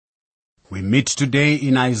We meet today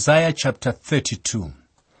in Isaiah chapter 32.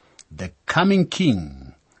 The coming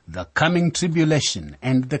King, the coming tribulation,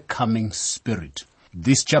 and the coming Spirit.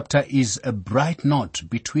 This chapter is a bright knot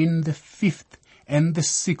between the fifth and the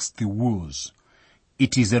sixth woes.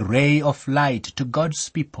 It is a ray of light to God's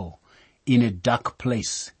people in a dark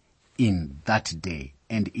place in that day.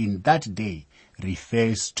 And in that day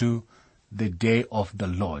refers to the day of the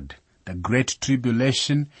Lord, the great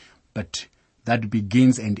tribulation, but that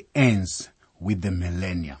begins and ends with the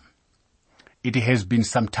millennium. It has been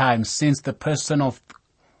some time since the person of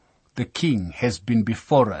the King has been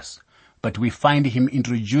before us, but we find him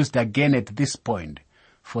introduced again at this point,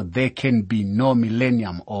 for there can be no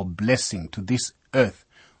millennium or blessing to this earth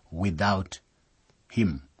without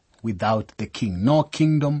him, without the King. No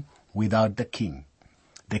kingdom without the King.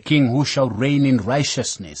 The King who shall reign in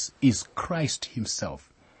righteousness is Christ himself.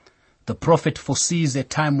 The prophet foresees a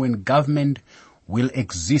time when government will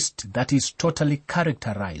exist that is totally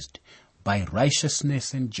characterized by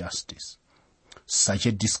righteousness and justice. Such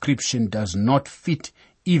a description does not fit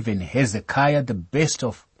even Hezekiah, the best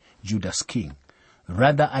of Judah's king.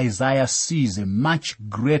 Rather, Isaiah sees a much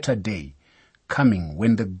greater day coming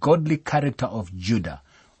when the godly character of Judah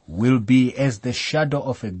will be as the shadow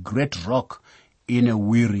of a great rock in a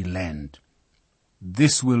weary land.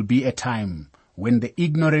 This will be a time when the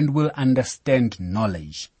ignorant will understand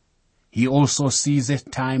knowledge. He also sees a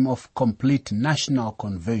time of complete national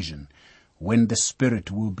conversion when the Spirit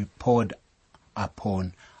will be poured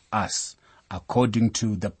upon us, according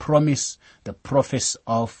to the promise, the prophecy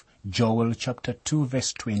of Joel chapter 2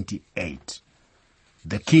 verse 28.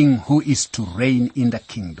 The King who is to reign in the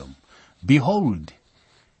kingdom. Behold,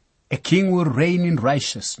 a king will reign in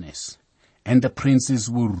righteousness, and the princes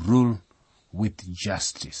will rule with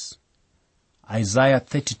justice. Isaiah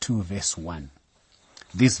 32 verse 1.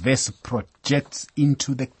 This verse projects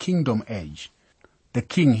into the kingdom age. The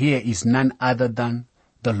King here is none other than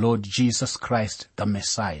the Lord Jesus Christ, the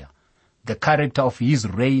Messiah. The character of his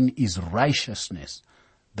reign is righteousness.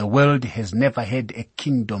 The world has never had a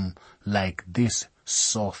kingdom like this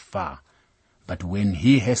so far. But when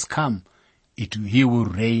he has come, he will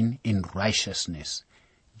reign in righteousness,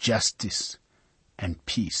 justice, and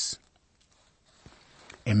peace.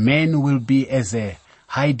 A man will be as a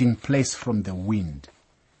hiding place from the wind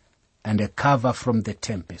and a cover from the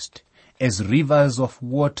tempest, as rivers of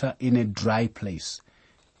water in a dry place,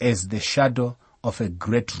 as the shadow of a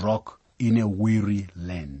great rock in a weary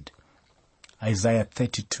land. Isaiah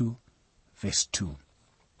 32 verse 2.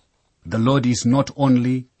 The Lord is not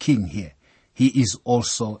only King here, he is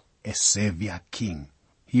also a Savior King.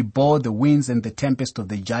 He bore the winds and the tempest of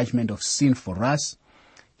the judgment of sin for us.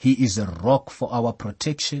 He is a rock for our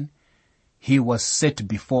protection. He was set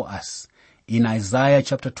before us in Isaiah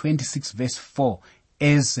chapter 26 verse 4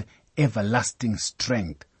 as everlasting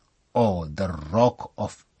strength, or the rock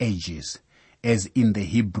of ages, as in the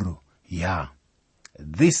Hebrew, Yah.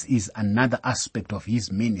 This is another aspect of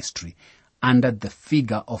his ministry under the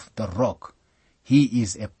figure of the rock. He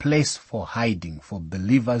is a place for hiding for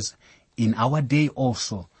believers in our day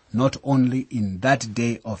also, not only in that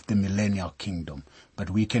day of the millennial kingdom, but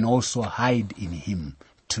we can also hide in him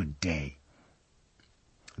today.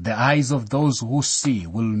 The eyes of those who see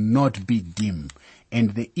will not be dim,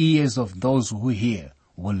 and the ears of those who hear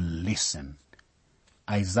will listen.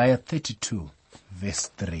 Isaiah 32 verse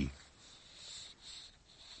 3.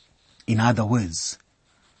 In other words,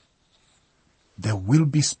 there will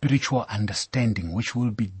be spiritual understanding which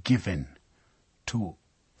will be given to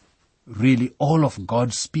really all of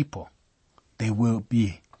God's people. They will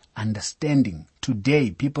be understanding. Today,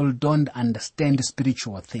 people don't understand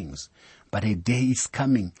spiritual things, but a day is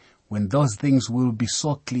coming when those things will be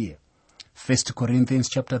so clear. 1 Corinthians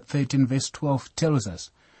chapter 13 verse 12 tells us,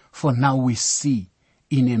 for now we see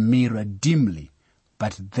in a mirror dimly,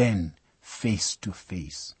 but then face to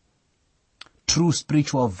face. True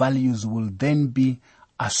spiritual values will then be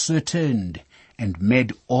ascertained and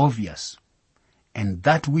made obvious. And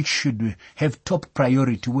that which should have top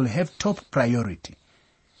priority will have top priority.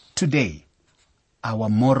 Today, our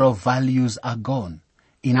moral values are gone.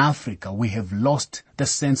 In Africa, we have lost the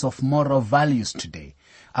sense of moral values today.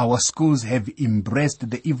 Our schools have embraced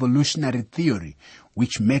the evolutionary theory,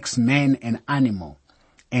 which makes man an animal,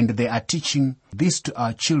 and they are teaching this to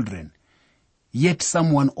our children. Yet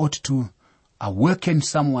someone ought to awaken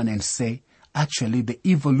someone and say, actually, the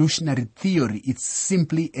evolutionary theory is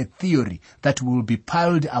simply a theory that will be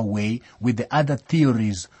piled away with the other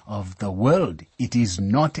theories of the world. It is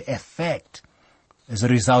not a fact. As a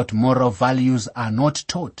result, moral values are not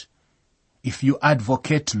taught. If you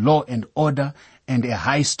advocate law and order and a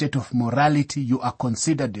high state of morality, you are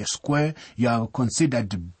considered a square, you are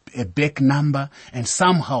considered a back number, and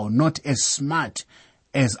somehow not as smart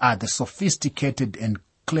as are the sophisticated and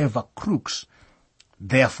clever crooks.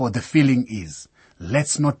 Therefore, the feeling is,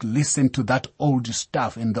 let's not listen to that old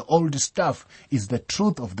stuff, and the old stuff is the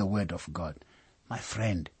truth of the Word of God. My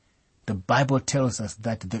friend, the Bible tells us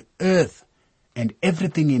that the earth and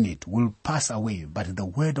everything in it will pass away, but the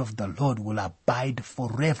word of the Lord will abide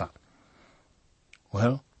forever.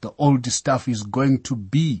 Well, the old stuff is going to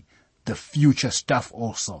be the future stuff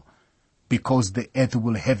also, because the earth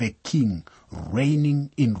will have a king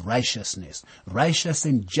reigning in righteousness. Righteousness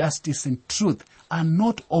and justice and truth are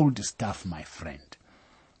not old stuff, my friend.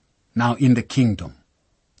 Now in the kingdom,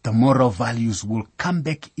 the moral values will come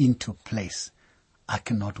back into place. I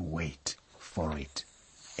cannot wait for it.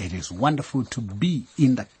 It is wonderful to be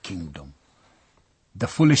in the kingdom. The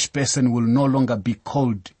foolish person will no longer be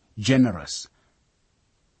called generous,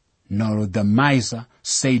 nor the miser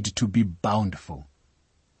said to be bountiful.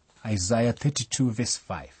 Isaiah 32 verse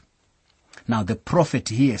 5. Now the prophet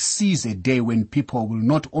here sees a day when people will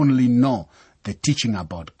not only know the teaching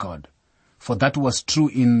about God, for that was true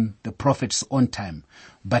in the prophet's own time,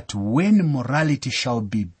 but when morality shall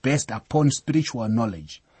be based upon spiritual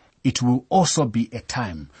knowledge, it will also be a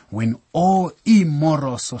time when all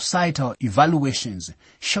immoral societal evaluations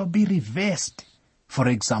shall be reversed. For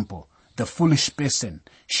example, the foolish person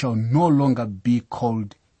shall no longer be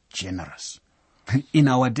called generous. In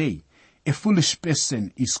our day, a foolish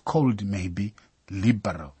person is called maybe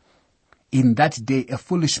liberal. In that day, a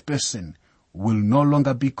foolish person will no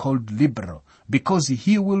longer be called liberal because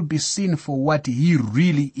he will be seen for what he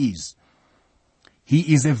really is.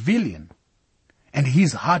 He is a villain, and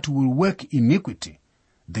his heart will work iniquity.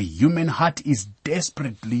 The human heart is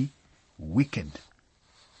desperately wicked.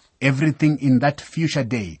 Everything in that future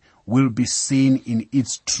day will be seen in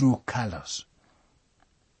its true colors.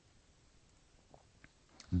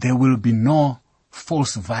 There will be no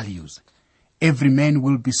false values. Every man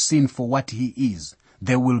will be seen for what he is.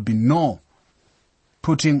 There will be no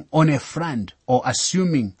putting on a front or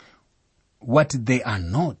assuming what they are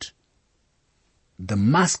not. The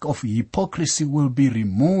mask of hypocrisy will be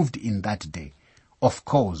removed in that day. Of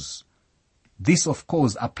course, this of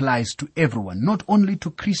course applies to everyone, not only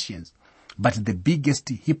to Christians, but the biggest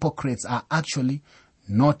hypocrites are actually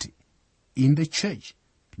not in the church.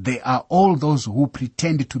 They are all those who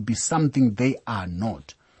pretend to be something they are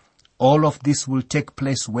not. All of this will take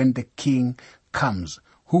place when the King comes,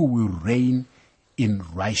 who will reign in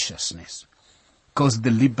righteousness. Because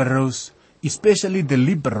the liberals, especially the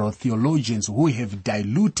liberal theologians who have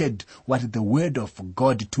diluted what the Word of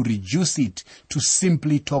God to reduce it to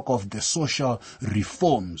simply talk of the social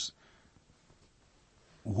reforms,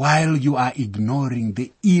 while you are ignoring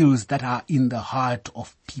the ills that are in the heart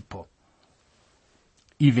of people,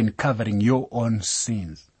 even covering your own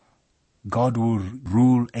sins. God will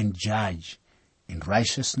rule and judge in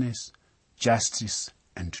righteousness, justice,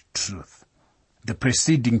 and truth. The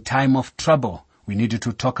preceding time of trouble, we needed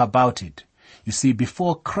to talk about it. You see,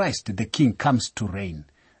 before Christ, the King, comes to reign,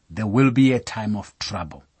 there will be a time of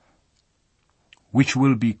trouble, which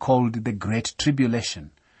will be called the Great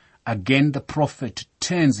Tribulation. Again, the prophet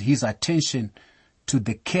turns his attention to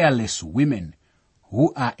the careless women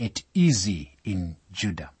who are at ease in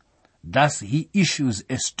Judah. Thus, he issues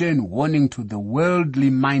a stern warning to the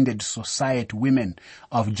worldly-minded society women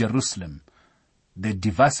of Jerusalem. The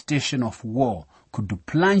devastation of war could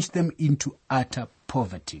plunge them into utter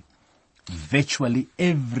poverty. Virtually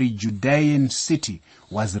every Judean city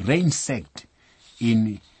was ransacked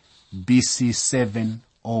in BC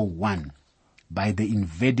 701 by the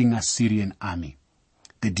invading Assyrian army.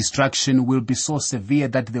 The destruction will be so severe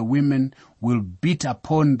that the women will beat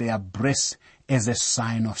upon their breasts as a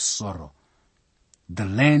sign of sorrow. The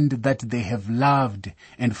land that they have loved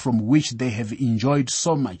and from which they have enjoyed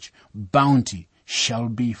so much bounty shall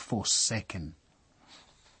be forsaken.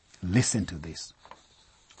 Listen to this.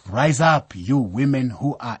 Rise up, you women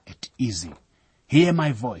who are at ease. Hear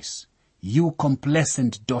my voice, you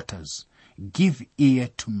complacent daughters. Give ear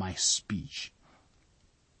to my speech.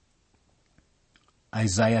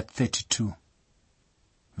 Isaiah 32,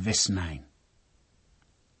 verse 9.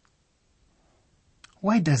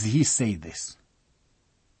 Why does he say this?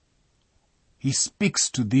 He speaks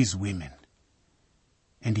to these women,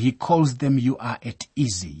 and he calls them, you are at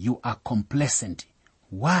ease, you are complacent.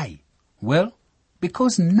 Why? Well,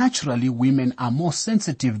 because naturally women are more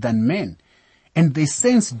sensitive than men, and they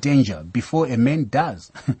sense danger before a man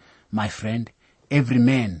does. My friend, every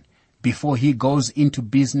man before he goes into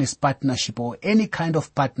business partnership or any kind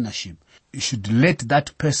of partnership, you should let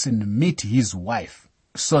that person meet his wife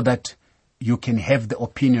so that you can have the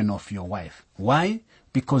opinion of your wife. Why?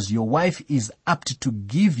 Because your wife is apt to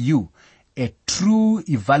give you a true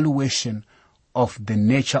evaluation of the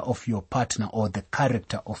nature of your partner or the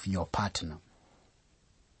character of your partner.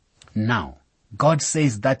 Now, God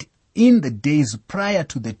says that in the days prior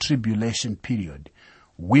to the tribulation period,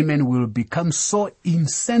 women will become so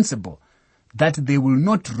insensible that they will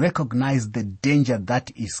not recognize the danger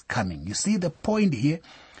that is coming. You see the point here?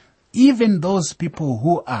 Even those people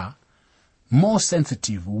who are more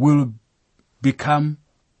sensitive will become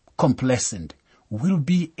complacent, will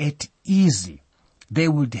be at ease. They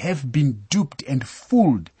would have been duped and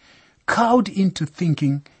fooled, cowed into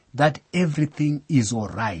thinking that everything is all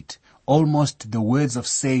right. Almost the words of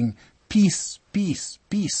saying, peace, peace,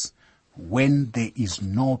 peace, when there is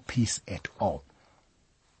no peace at all.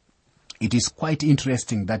 It is quite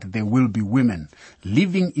interesting that there will be women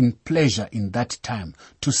living in pleasure in that time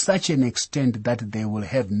to such an extent that they will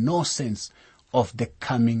have no sense of the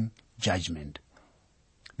coming judgment.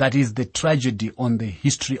 That is the tragedy on the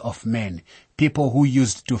history of men. People who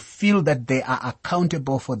used to feel that they are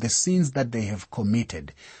accountable for the sins that they have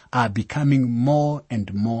committed are becoming more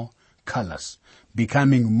and more callous,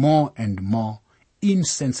 becoming more and more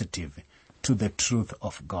insensitive to the truth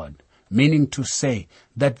of God. Meaning to say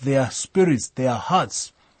that their spirits, their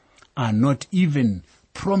hearts are not even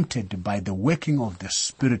prompted by the working of the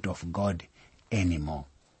Spirit of God anymore.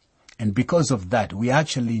 And because of that, we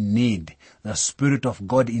actually need the Spirit of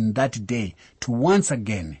God in that day to once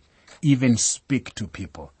again even speak to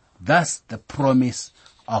people. Thus the promise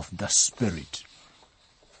of the Spirit.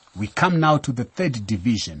 We come now to the third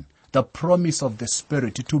division, the promise of the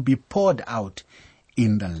Spirit to be poured out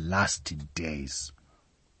in the last days.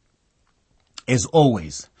 As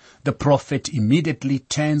always, the prophet immediately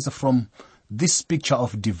turns from this picture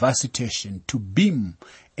of devastation to beam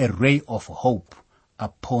a ray of hope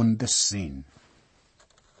upon the scene.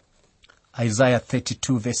 Isaiah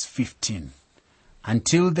 32 verse 15.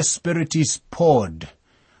 Until the Spirit is poured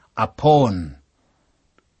upon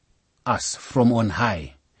us from on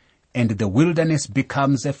high, and the wilderness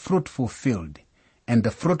becomes a fruitful field, and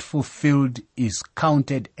the fruitful field is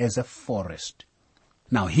counted as a forest.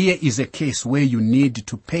 Now here is a case where you need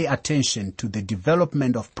to pay attention to the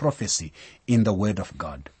development of prophecy in the Word of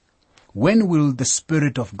God. When will the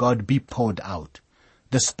Spirit of God be poured out?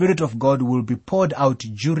 The Spirit of God will be poured out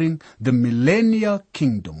during the millennial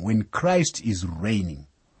kingdom when Christ is reigning.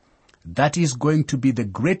 That is going to be the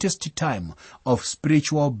greatest time of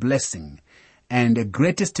spiritual blessing and the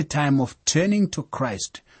greatest time of turning to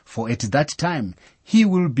Christ, for at that time He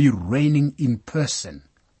will be reigning in person.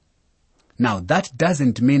 Now that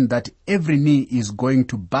doesn't mean that every knee is going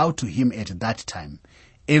to bow to Him at that time.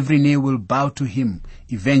 Every knee will bow to Him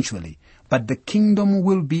eventually, but the kingdom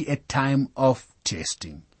will be a time of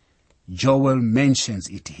testing. Joel mentions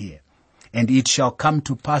it here. And it shall come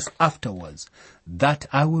to pass afterwards that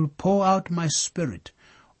I will pour out my Spirit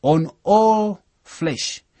on all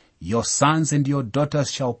flesh. Your sons and your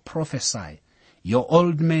daughters shall prophesy. Your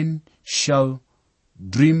old men shall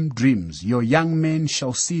dream dreams. Your young men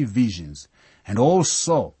shall see visions. And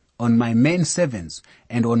also on my men servants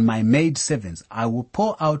and on my maid servants I will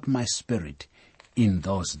pour out my Spirit in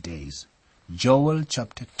those days. Joel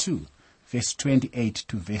chapter 2, verse 28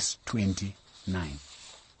 to verse 29.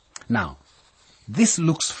 Now, this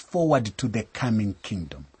looks forward to the coming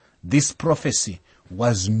kingdom. This prophecy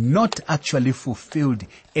was not actually fulfilled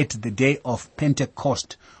at the day of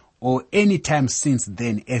Pentecost or any time since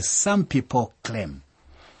then, as some people claim.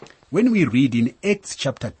 When we read in Acts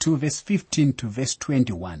chapter 2 verse 15 to verse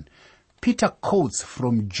 21, Peter quotes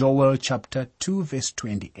from Joel chapter 2 verse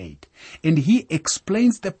 28, and he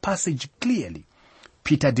explains the passage clearly.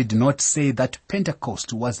 Peter did not say that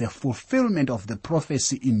Pentecost was a fulfillment of the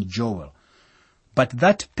prophecy in Joel, but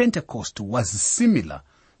that Pentecost was similar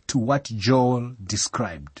to what Joel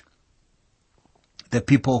described. The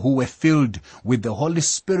people who were filled with the Holy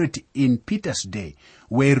Spirit in Peter's day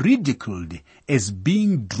were ridiculed as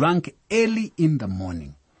being drunk early in the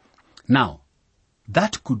morning. Now,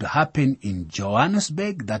 that could happen in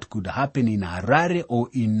Johannesburg, that could happen in Harare or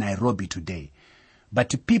in Nairobi today.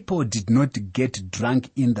 But people did not get drunk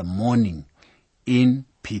in the morning in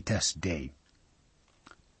Peter's day.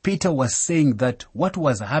 Peter was saying that what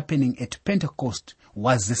was happening at Pentecost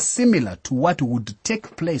was similar to what would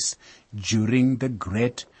take place during the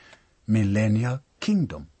great millennial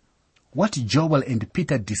kingdom. What Joel and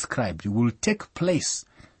Peter described will take place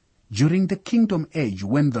during the kingdom age,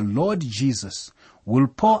 when the Lord Jesus will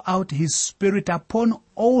pour out his Spirit upon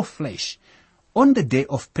all flesh. On the day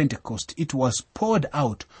of Pentecost, it was poured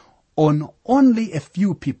out on only a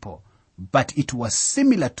few people, but it was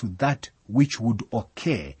similar to that which would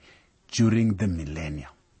occur during the millennium.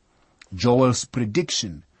 Joel's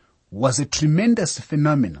prediction was a tremendous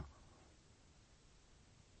phenomenon.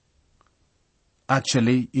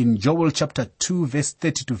 Actually, in Joel chapter 2, verse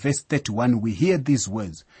 30 to verse 31, we hear these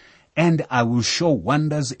words, "And I will show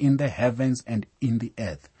wonders in the heavens and in the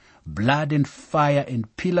earth, blood and fire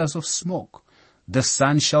and pillars of smoke. The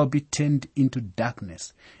sun shall be turned into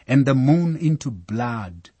darkness, and the moon into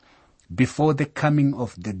blood, before the coming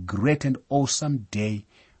of the great and awesome day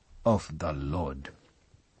of the Lord."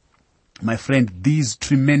 My friend, these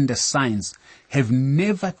tremendous signs have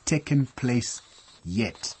never taken place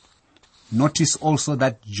yet. Notice also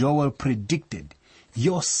that Joel predicted,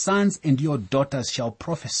 "Your sons and your daughters shall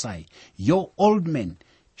prophesy. Your old men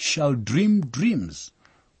shall dream dreams."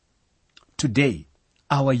 Today,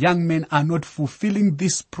 our young men are not fulfilling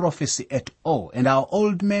this prophecy at all, and our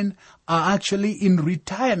old men are actually in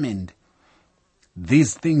retirement.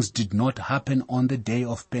 These things did not happen on the day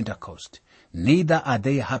of Pentecost. Neither are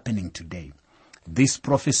they happening today. This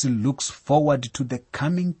prophecy looks forward to the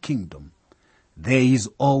coming kingdom. There is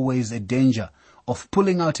always a danger of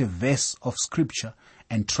pulling out a verse of scripture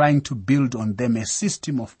and trying to build on them a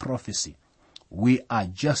system of prophecy. We are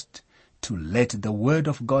just to let the word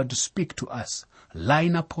of God speak to us,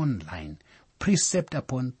 line upon line, precept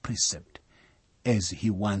upon precept, as he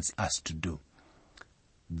wants us to do.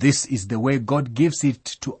 This is the way God gives it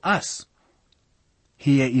to us.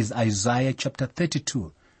 Here is Isaiah chapter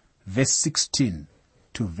 32, verse 16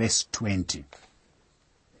 to verse 20.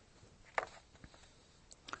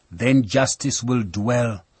 "Then justice will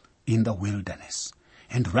dwell in the wilderness,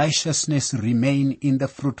 and righteousness remain in the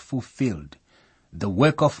fruitful field. The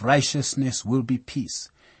work of righteousness will be peace,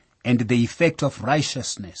 and the effect of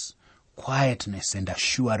righteousness, quietness and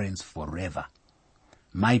assurance forever.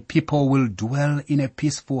 My people will dwell in a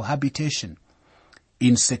peaceful habitation,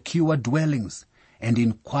 in secure dwellings, and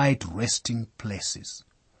in quiet resting places.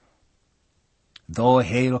 Though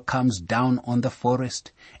hail comes down on the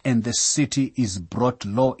forest, and the city is brought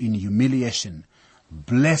low in humiliation,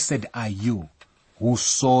 blessed are you who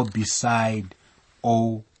sow beside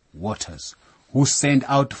all waters, who send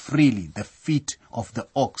out freely the feet of the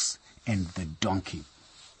ox and the donkey."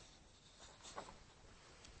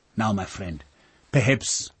 Now, my friend,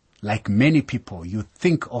 perhaps like many people, you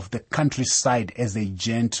think of the countryside as a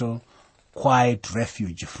gentle, quiet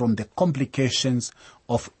refuge from the complications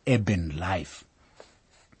of urban life.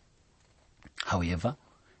 However,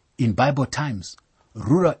 in Bible times,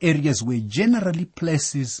 rural areas were generally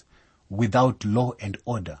places without law and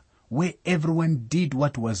order, where everyone did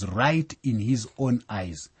what was right in his own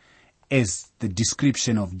eyes, as the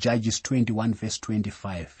description of Judges 21 verse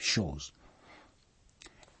 25 shows.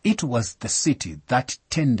 It was the city that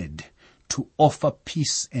tended to offer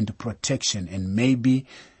peace and protection, and maybe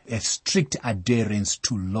a strict adherence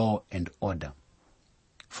to law and order.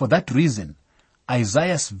 For that reason,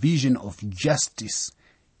 Isaiah's vision of justice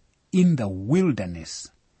in the wilderness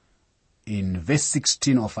in verse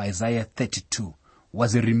 16 of Isaiah 32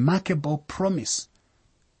 was a remarkable promise.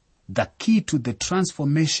 The key to the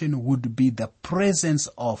transformation would be the presence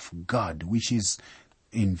of God, which is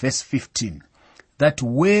in verse 15, that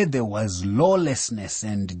where there was lawlessness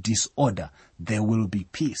and disorder, there will be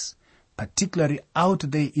peace, particularly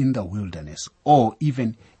out there in the wilderness or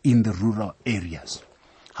even in the rural areas.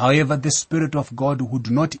 However, the Spirit of God would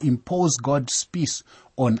not impose God's peace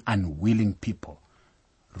on unwilling people.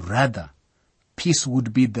 Rather, peace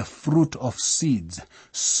would be the fruit of seeds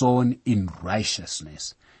sown in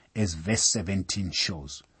righteousness, as verse 17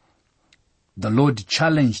 shows. The Lord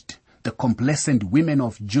challenged the complacent women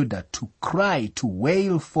of Judah to cry, to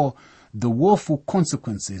wail for the woeful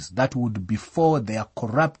consequences that would befall their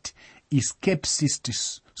corrupt,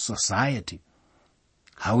 escapist society.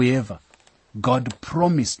 However, God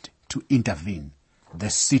promised to intervene. The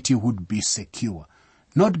city would be secure,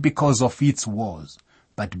 not because of its walls,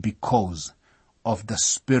 but because of the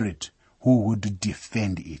Spirit who would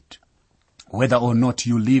defend it. Whether or not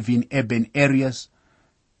you live in urban areas,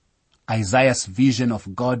 Isaiah's vision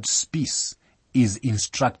of God's peace is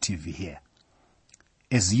instructive here.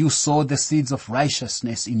 As you sow the seeds of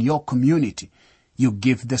righteousness in your community, you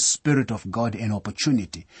give the Spirit of God an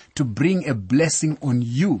opportunity to bring a blessing on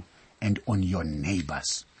you and on your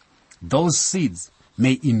neighbors. Those seeds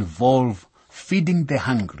may involve feeding the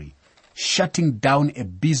hungry, shutting down a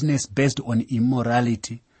business based on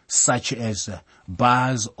immorality, such as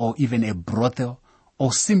bars or even a brothel,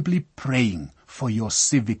 or simply praying for your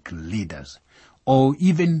civic leaders, or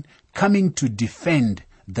even coming to defend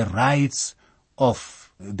the rights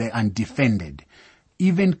of the undefended,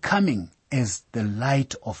 even coming as the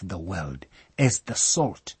light of the world, as the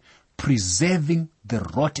salt, preserving the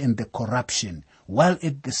rot and the corruption, while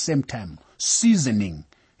at the same time seasoning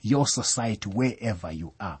your society wherever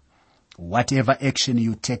you are. Whatever action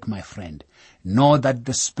you take, my friend, know that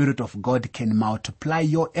the Spirit of God can multiply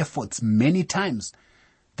your efforts many times.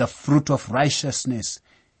 The fruit of righteousness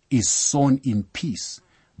is sown in peace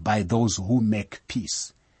by those who make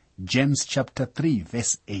peace. James chapter 3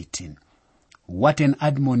 verse 18. What an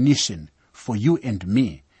admonition for you and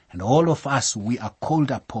me, and all of us. We are called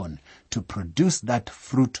upon to produce that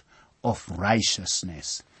fruit of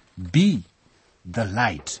righteousness. Be the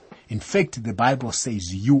light. In fact, the Bible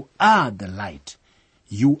says you are the light.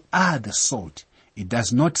 You are the salt. It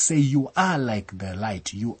does not say you are like the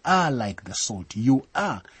light. You are like the salt. You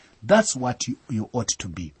are. That's what you ought to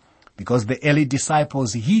be. Because the early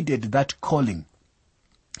disciples heeded that calling.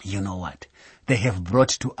 You know what? They have brought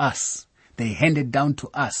to us, they handed down to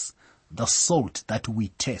us the salt that we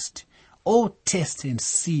taste. Oh, taste and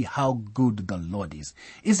see how good the Lord is.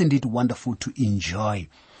 Isn't it wonderful to enjoy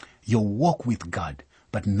your walk with God,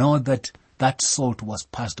 but know that that salt was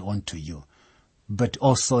passed on to you. But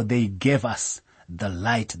also they gave us the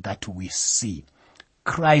light that we see.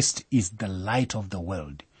 Christ is the light of the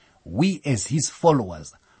world. We as his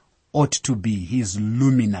followers ought to be his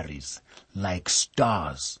luminaries, like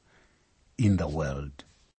stars in the world.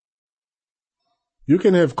 You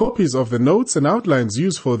can have copies of the notes and outlines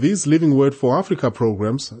used for these Living Word for Africa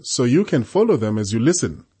programs so you can follow them as you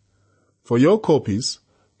listen. For your copies,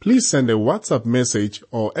 please send a WhatsApp message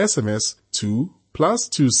or SMS to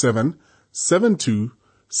 +27 72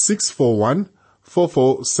 641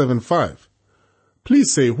 4475.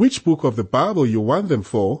 Please say which book of the Bible you want them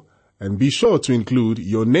for, and be sure to include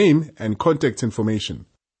your name and contact information.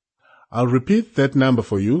 I'll repeat that number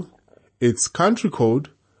for you. It's country code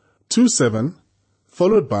 27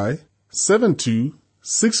 followed by 72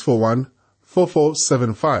 641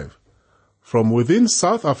 4475. From within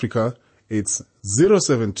South Africa, it's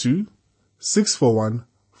 072 641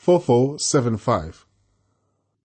 4475.